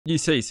You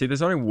see,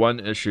 there's only one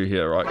issue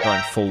here, right?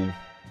 Going full.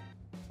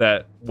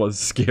 That was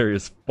scary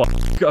as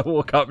fuck. I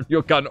walk up and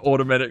your gun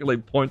automatically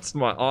points to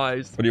my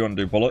eyes. What do you want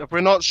to do, Bullet? If we're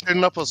not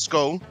shooting up a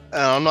school,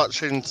 and I'm not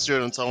shooting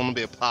students, I want to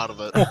be a part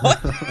of it.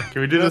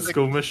 Can we do the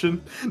school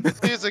mission?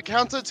 There's a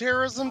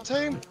counter-terrorism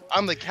team.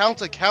 I'm the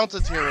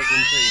counter-terrorism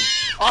team.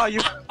 Oh,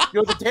 you're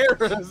the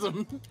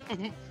terrorism.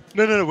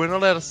 No, we're not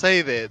allowed to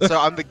say that. So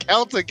I'm the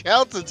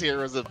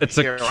counter-terrorism. It's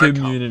a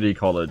community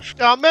college.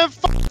 Oh man,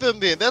 fuck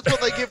them then. That's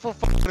what they get for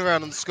fucking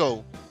around in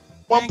school.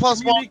 1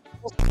 plus 1.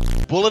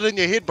 Bullet in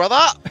your head, brother.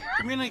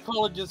 Community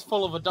college is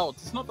full of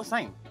adults. It's not the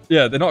same.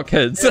 Yeah, they're not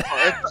kids. It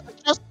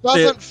just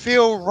doesn't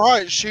feel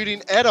right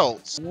shooting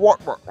adults.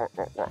 What?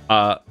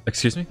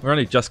 Excuse me? We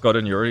only just got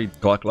in. You're already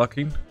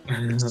glucking.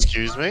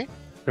 Excuse me?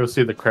 You'll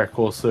see the crack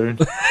wall soon.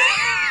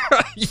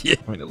 Yeah.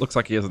 I mean, it looks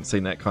like he hasn't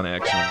seen that kind of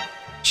action.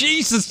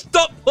 Jesus,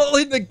 stop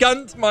pulling the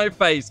gun to my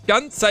face.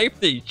 Gun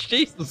safety.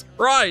 Jesus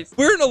Christ.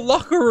 We're in a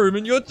locker room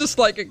and you're just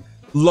like a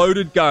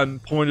loaded gun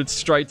pointed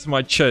straight to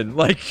my chin.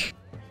 Like...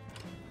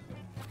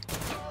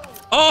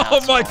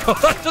 Oh my god,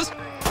 I just...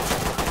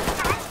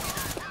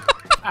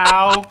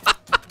 Ow.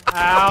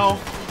 Ow.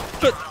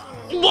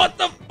 What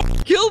the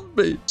f killed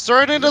me?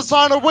 Surrender is a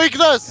sign of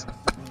weakness.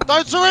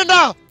 Don't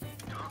surrender.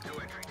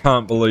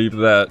 Can't believe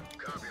that.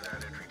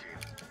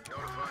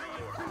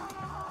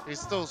 He's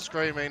still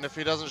screaming. If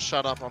he doesn't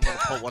shut up, I'm gonna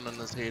put one in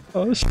his head.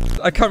 Oh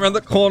shit. I come around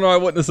the corner, I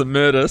witness a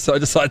murder, so I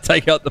decide to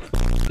take out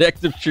the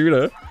active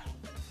shooter.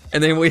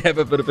 And then we have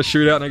a bit of a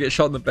shootout and I get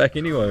shot in the back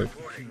anyway.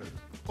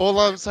 All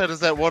I'm saying is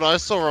that what I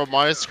saw on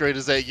my screen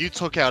is that you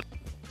took out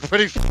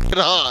pretty fucking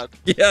hard.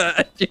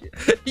 Yeah,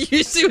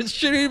 you see what's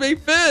shooting me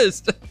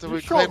first. Did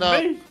we clean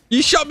up?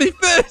 You shot me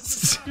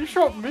first. You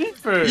shot me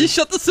first. You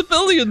shot the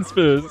civilians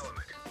first.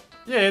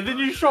 Yeah, then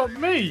you shot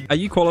me. Are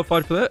you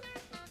qualified for that?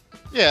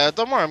 Yeah,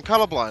 don't worry, I'm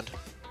colorblind.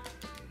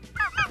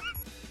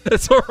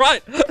 It's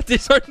alright.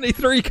 There's only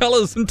 3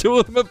 colors and 2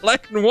 of them are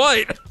black and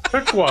white.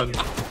 Pick one.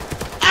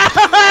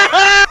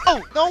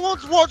 No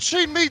one's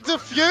watching me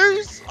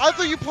defuse? I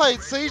thought you played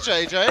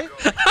CJJ.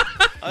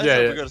 I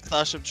thought we got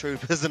Starship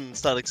Troopers and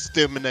start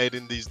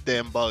exterminating these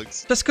damn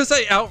bugs. Just because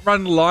they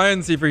outrun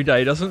lions every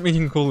day doesn't mean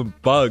you can call them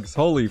bugs.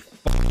 Holy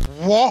fuck.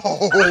 Whoa.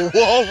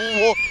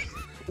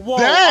 Whoa,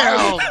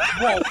 damn!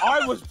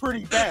 I was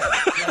pretty bad.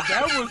 Yeah,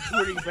 that was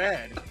pretty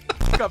bad.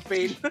 What do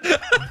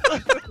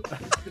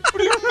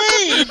you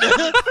mean?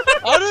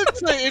 I didn't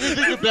say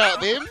anything about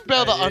them,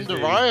 about the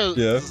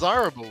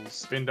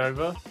undesirables. Bend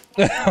over.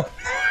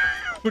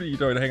 What are you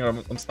doing? Hang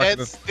on, I'm stuck in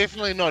this. That's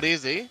definitely not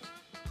easy.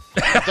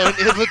 Don't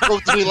ever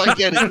talk to me like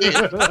that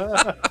again.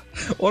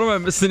 What am I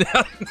missing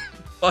out on?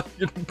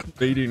 Fucking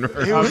beating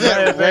room. He was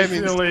at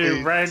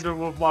Basically random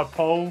with my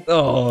pole.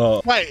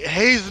 Oh. Wait,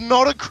 he's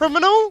not a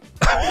criminal?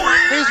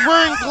 He's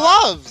wearing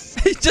gloves.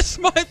 He just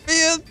might be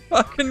a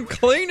fucking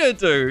cleaner,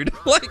 dude.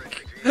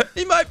 Like,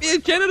 he might be a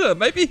janitor.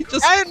 Maybe he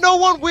just... Ain't no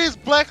one wears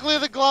black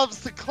leather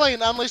gloves to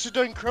clean unless you're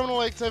doing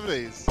criminal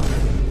activities.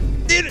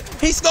 Dude,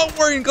 he's not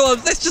wearing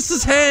gloves. That's just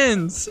his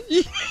hands.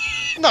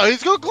 No,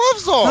 he's got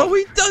gloves on. No,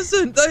 he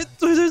doesn't.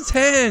 Those are his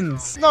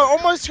hands. No,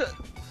 almost...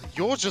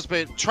 You're just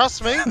being...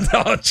 Trust me.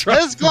 No, trust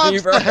his gloves me,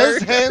 bro. to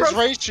his hands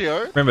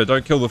ratio. Remember,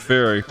 don't kill the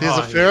fairy. There's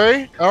a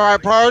fairy?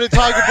 Alright, priority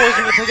target boys,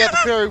 we're gonna take out the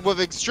fairy with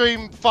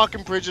extreme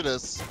fucking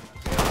prejudice.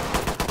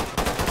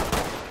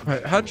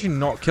 Wait, how'd you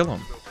not kill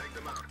him?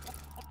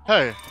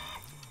 Hey.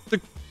 The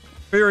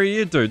fairy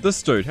ear dude,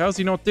 this dude, how's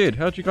he not dead?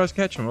 How'd you guys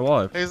catch him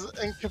alive? He's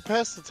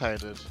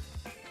incapacitated.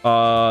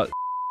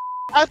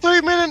 I thought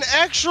you meant an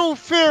actual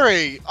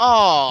fairy.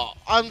 Oh,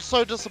 I'm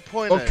so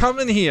disappointed. Well, come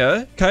in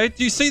here, okay?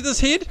 Do you see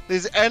this head?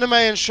 There's anime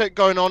and shit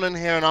going on in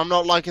here and I'm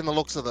not liking the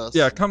looks of this.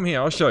 Yeah, come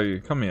here, I'll show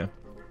you. Come here.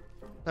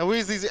 Now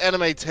where's these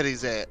anime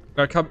titties at?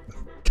 No,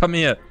 come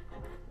here.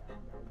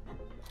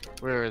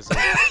 Where is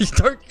he?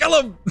 Don't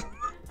kill him!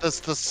 This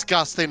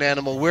disgusting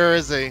animal, where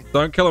is he?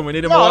 Don't kill him, we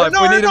need him alive.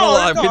 We need him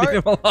alive, we need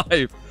him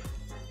alive.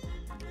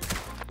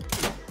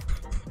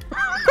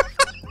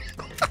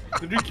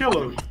 Did you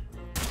kill him?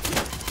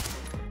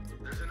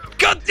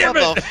 God damn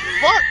it! What the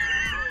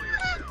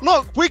fuck?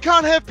 Look, we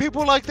can't have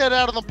people like that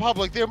out in the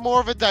public. They're more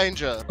of a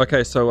danger.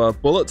 Okay, so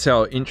Bullet's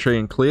our entry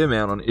and clear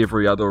mount on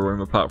every other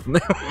room apart from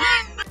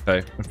that.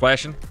 Okay, I'm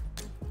flashing.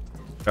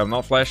 Okay, I'm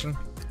not flashing.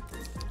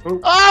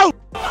 Oh!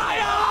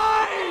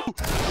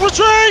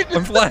 Retreat!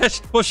 I'm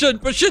flashed. Push in,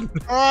 push in.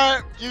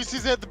 Alright,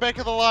 UC's at the back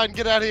of the line.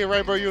 Get out of here,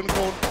 Rainbow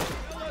Unicorn.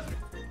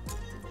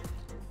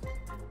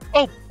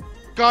 Oh!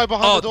 Guy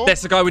behind the door. Oh,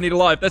 that's the guy we need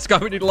alive. That's the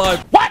guy we need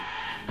alive. What?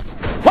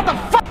 What the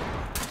fuck?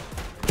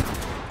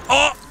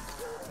 Oh!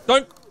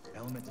 Don't.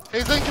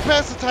 He's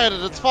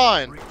incapacitated. It's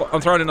fine.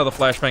 I'm throwing another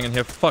flashbang in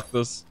here. Fuck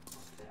this.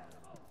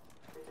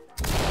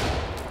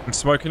 I'm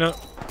smoking it.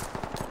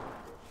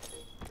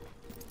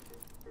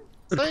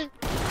 See?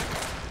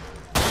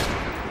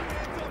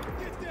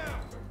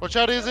 Watch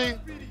out, Izzy.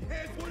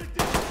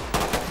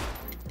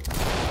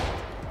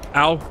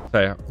 Ow.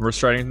 Okay, I'm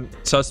restraining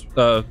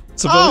civilian.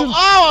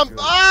 Oh,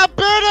 I'm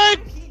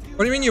burning!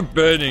 What do you mean you're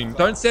burning?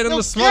 Don't stand in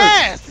the smoke.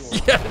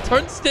 Gas! Yeah,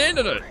 don't stand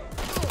in it.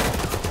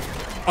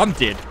 I'm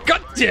dead.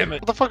 God damn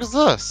it. What the fuck is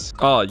this?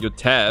 Oh, your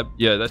tab.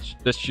 Yeah,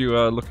 that's you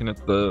looking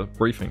at the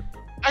briefing.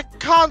 I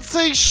can't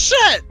see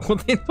shit! Well,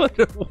 then put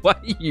it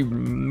away, you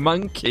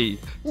monkey.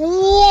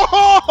 Whoa!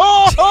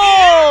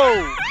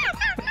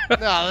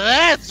 Now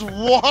that's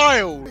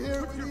wild!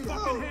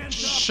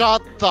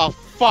 Shut the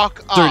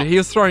fuck up! Dude, he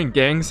was throwing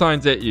gang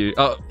signs at you.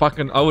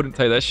 Fucking, I wouldn't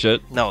take that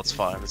shit. No, it's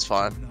fine, it's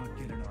fine.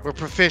 We're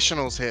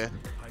professionals here.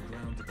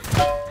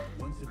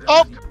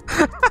 Oh!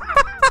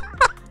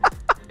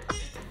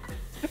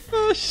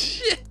 Oh,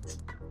 shit.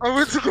 I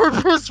went to go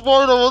press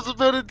mode, I wasn't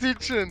paying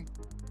attention.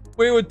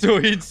 We were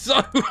doing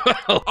so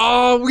well.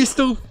 Oh, we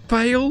still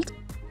failed?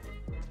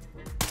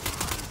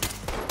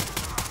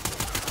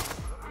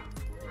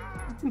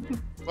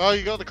 Well,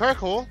 you got the crack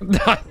hole.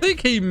 I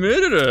think he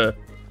murdered her.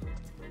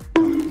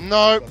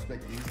 Nope.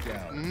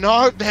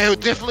 Nope,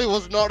 that definitely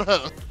was not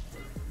her.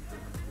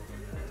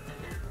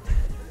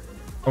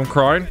 I'm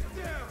crying.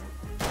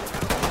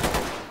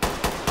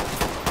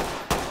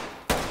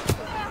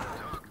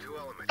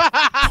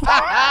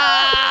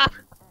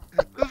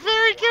 The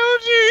fairy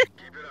killed you!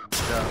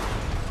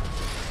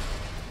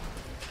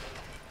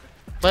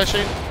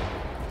 Flashing.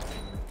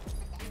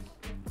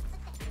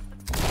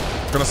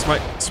 Gonna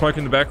smoke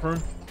in the back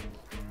room.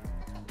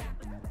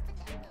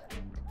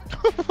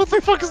 What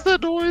the fuck is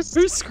that noise?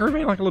 Who's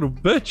screaming like a little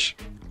bitch?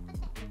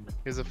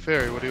 Here's a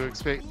fairy, what do you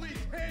expect?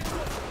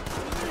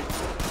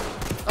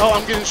 Oh,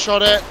 I'm getting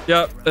shot at.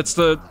 Yep, it's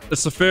the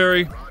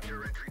fairy.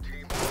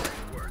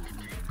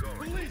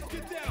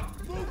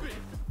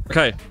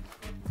 Okay.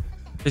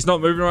 He's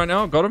not moving right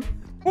now. Got him.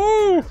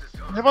 Woo!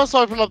 He must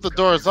open up the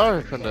door as I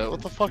opened it.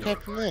 What the fuck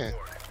happened there?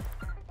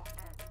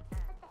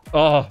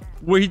 Oh,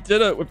 we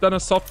did it. We've done a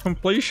soft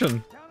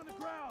completion.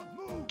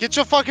 Get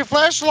your fucking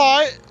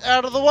flashlight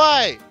out of the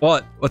way!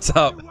 What? What's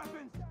up?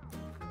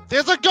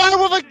 There's a guy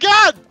with a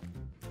gun!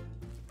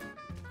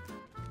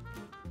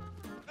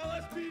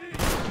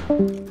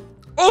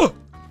 Oh!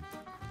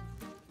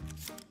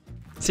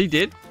 Is he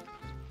dead?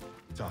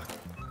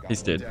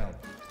 He's dead.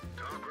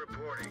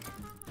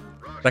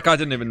 That guy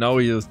didn't even know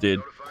he was dead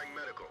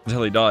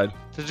until he died.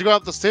 Did you go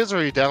up the stairs or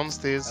are you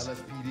downstairs?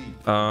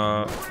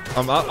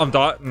 I'm up. I'm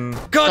dying.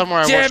 God Don't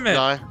worry, damn it!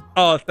 Die.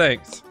 Oh,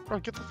 thanks. Bro,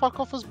 get the fuck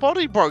off his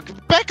body, bro.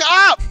 Back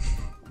up!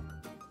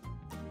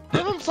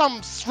 Give him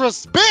some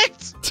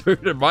respect!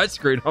 Dude, in my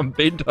screen, I'm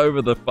bent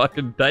over the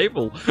fucking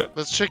table.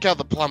 Let's check out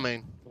the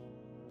plumbing.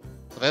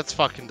 That's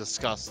fucking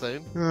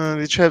disgusting.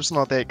 The trap's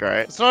not that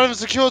great. It's not even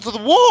secured to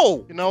the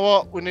wall! You know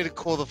what? We need to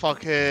call the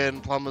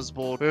fucking plumber's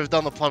board. Whoever's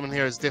done the plumbing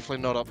here is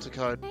definitely not up to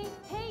code.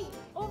 Hey,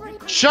 over here.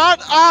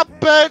 Shut up,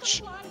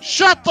 bitch!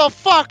 Shut the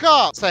fuck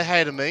up! Say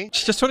hey to me.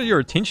 She just wanted your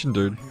attention,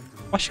 dude.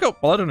 Why she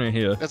got blood on her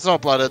here? It's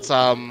not blood, it's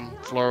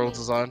floral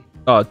design.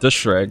 Oh,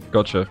 dish rag.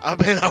 Gotcha. I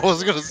mean, I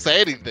wasn't gonna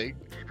say anything.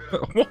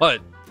 What?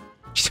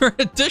 She's wearing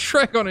a dish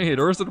rag on her head,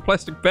 or is it a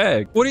plastic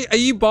bag? What are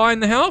you buying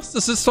the house?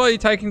 Is this why you're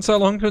taking so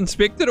long to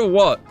inspect it, or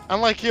what?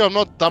 Unlike you, I'm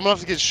not dumb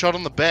enough to get shot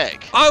in the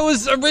back. I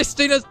was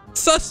arresting a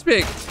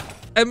suspect,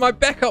 and my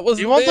backup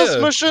wasn't You want there.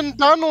 this mission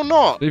done or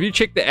not? Have you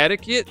checked the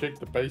attic yet? Check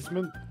the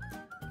basement.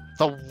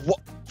 The what?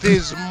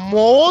 There's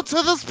more to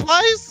this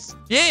place?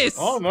 Yes!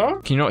 Oh, no.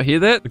 Can you not hear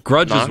that? The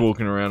grudge is No.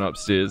 walking around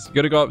upstairs. You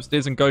gotta go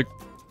upstairs and go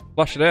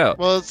flush it out.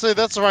 Well, see,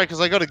 that's alright,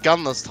 because I got a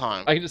gun this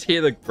time. I can just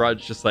hear the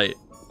grudge just like...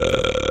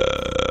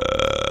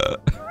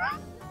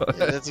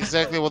 Yeah, that's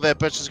exactly what that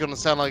bitch is gonna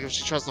sound like if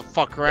she tries to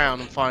fuck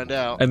around and find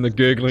out. And the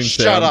gurgling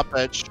sound. Shut up,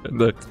 bitch. And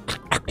the...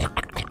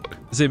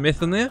 Is there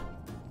meth in there?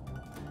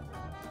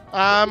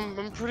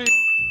 I'm pretty...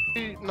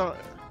 No.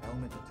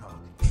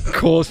 Of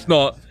course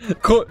not.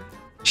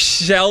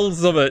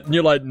 Shells of it. And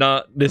you're like,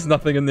 nah, there's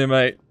nothing in there,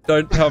 mate.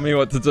 Don't tell me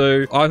what to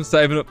do. I'm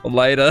saving it for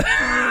later.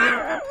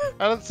 I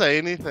didn't say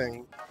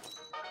anything.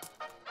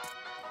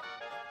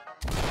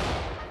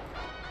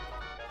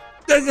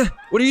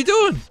 What are you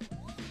doing?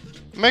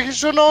 Making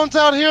sure no one's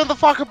out here in the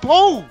fucking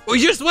pool!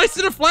 We just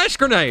wasted a flash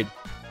grenade.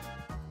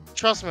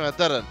 Trust me, I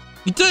didn't.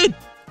 You did.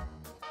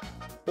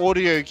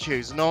 Audio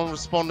cues, no one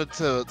responded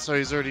to it, so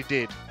he's already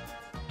dead.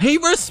 He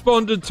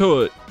responded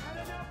to it.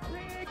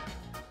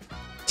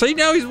 See,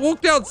 now he's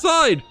walked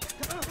outside.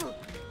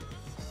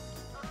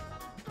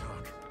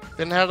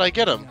 Then how did I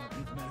get him?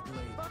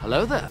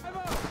 Hello there.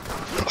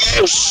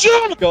 Oh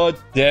shit! God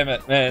damn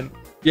it, man.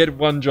 You had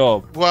one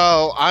job.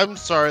 Well, I'm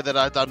sorry that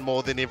I've done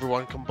more than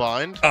everyone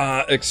combined.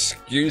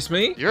 Excuse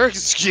me? You're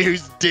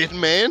excused, dead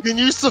man. Can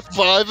you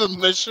survive a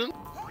mission?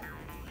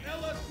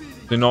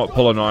 Do not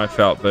pull a knife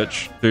out,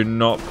 bitch. Do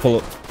not pull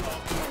it.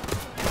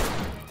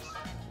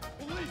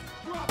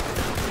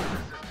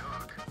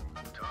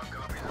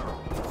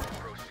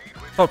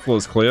 Top floor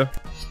is clear.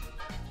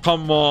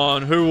 Come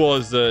on, who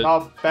was it?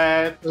 Not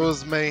bad. It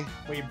was me.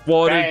 We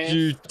What banged. did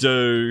you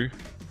do?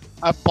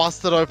 I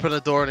busted open a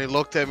door and he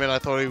looked at me and I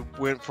thought he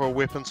went for a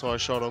weapon, so I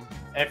shot him.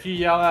 If you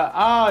yell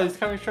out, he's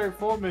coming straight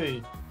for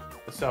me.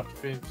 For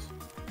self-defense.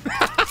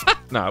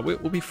 Nah, we'll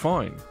be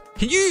fine.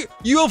 Can you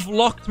have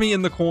locked me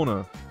in the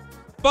corner.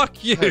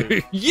 Fuck you.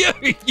 Who? You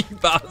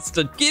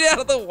bastard. Get out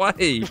of the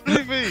way. What do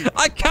you mean?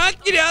 I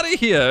can't get out of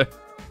here.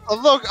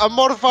 Look, I'm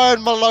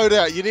modifying my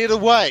loadout. You need to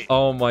wait.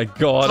 Oh my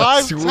god,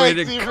 I Time swear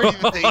to takes god.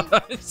 everything.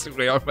 I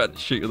swear I'm about to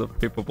shoot you with a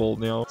pepper ball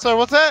now. So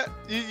what's that?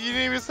 You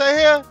need me to stay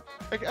here?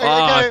 Okay.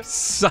 Ah,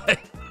 sake.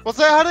 What's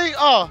that, honey?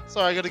 Oh,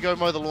 sorry, I gotta go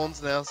mow the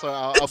lawns now, so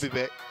I'll be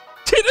back.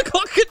 10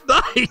 o'clock at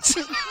night!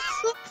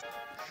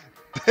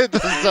 That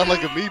doesn't sound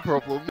like a me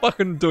problem.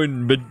 Fucking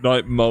doing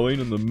midnight mowing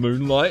in the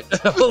moonlight.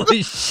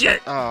 Holy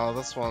shit! Oh,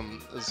 this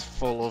one is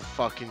full of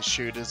fucking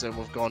shooters and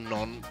we've gone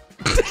non.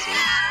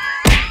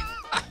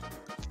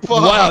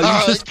 Wow,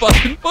 you just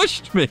fucking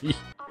pushed me!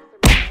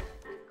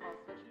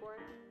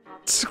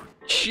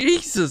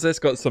 Jesus, that's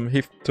got some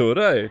heft to it,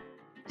 eh?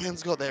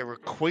 Man's got that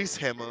request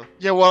hammer.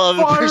 Yeah, well, I'd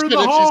Fire in appreciate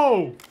the if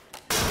hole!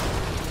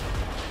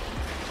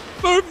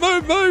 Move,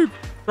 move, move!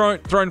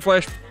 Throwing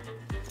flash.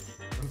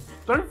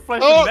 Don't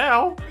flash Oh! him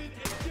now!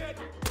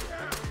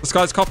 This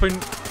guy's copping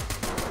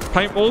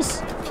paintballs.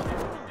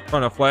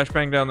 Trying to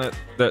flashbang down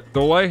that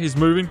doorway. He's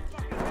moving.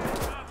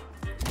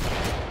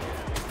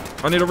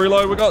 I need to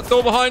reload. We got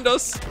door behind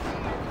us.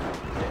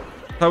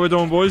 How we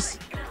doing, boys?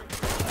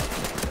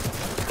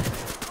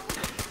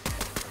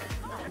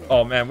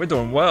 Oh man, we're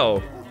doing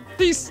well.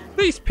 These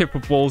pepper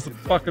balls are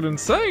fucking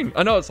insane.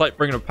 I know it's like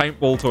bringing a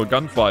paintball to a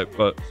gunfight,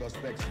 but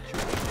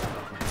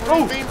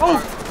Oh!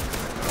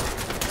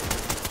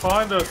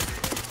 Find us.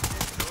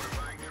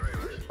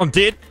 I'm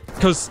dead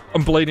because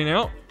I'm bleeding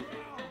out.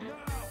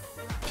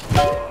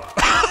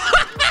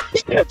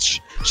 Bitch!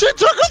 She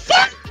took a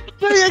fuck!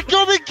 She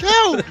got me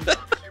killed!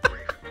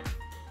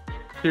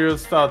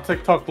 Here's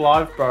TikTok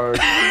live, bro.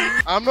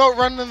 I'm not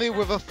running there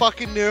with a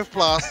fucking Nerf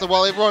blaster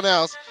while everyone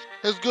else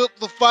has got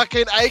the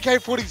fucking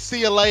AK-40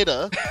 see you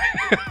later.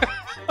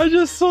 I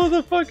just saw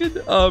the fucking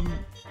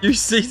you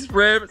see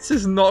spam, it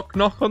says knock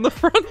knock on the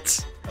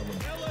front.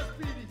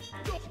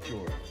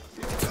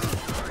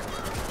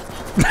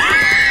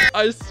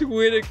 I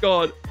swear to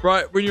God,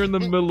 right when you're in the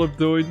middle of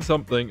doing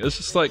something, it's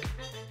just like,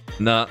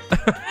 nah.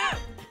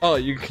 Oh,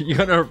 you're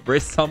gonna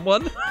arrest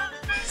someone?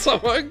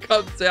 Someone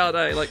comes out,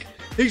 eh? Like,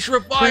 he's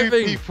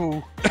reviving!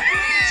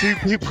 Two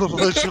people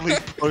literally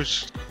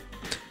pushed.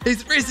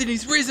 He's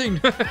rizzing!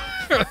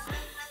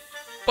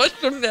 Push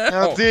him now!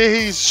 How dare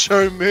he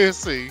show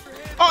mercy?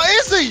 Oh,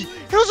 is he?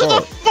 He was in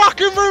the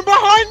fucking room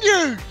behind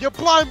you! You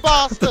blind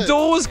bastard! The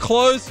door was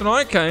closed when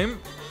I came.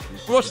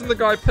 Watching the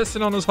guy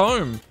pissing on his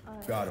home.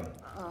 Got him.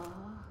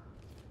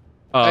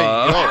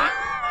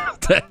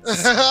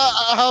 That's,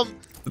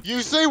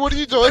 you see, what are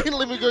you doing?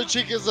 Let me go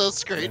check his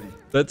screen.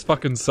 that's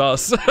fucking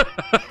sus.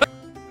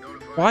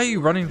 Why are you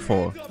running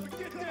for?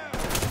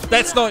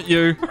 That's not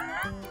you.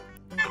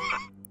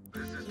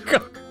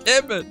 God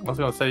damn it. I was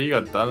gonna say, you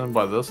got done in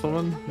by this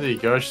woman. There you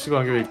go, she's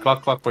gonna give you a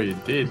cluck cluck while you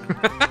did.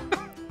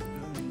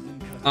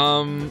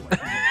 I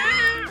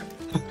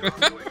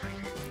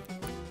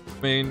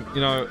mean, you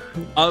know,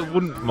 I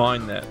wouldn't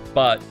mind that,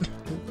 but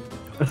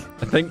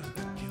I think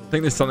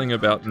there's something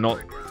about not,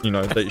 you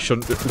know, that you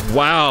shouldn't.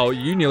 Wow,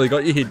 you nearly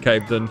got your head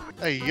caved in.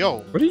 Hey, yo.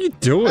 What are you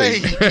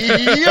doing?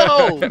 Hey,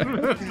 yo!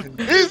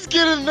 He's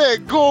getting that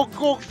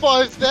Gork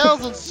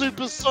 5000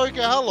 Super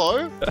Soaker, hello.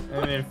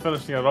 And then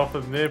finishing it off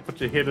in there, put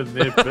your head in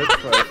there,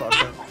 bitch.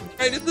 Fucking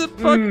Hey, did the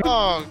fuck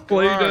Oh,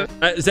 bleeder?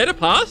 God. Is that a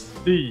pass?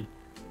 D.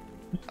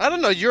 I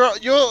don't know, you're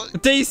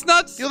D's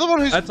nuts? the one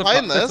who's That's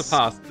playing That's this. a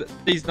pass.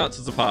 D's nuts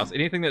is a pass.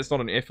 Anything that's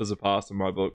not an F is a pass in my book.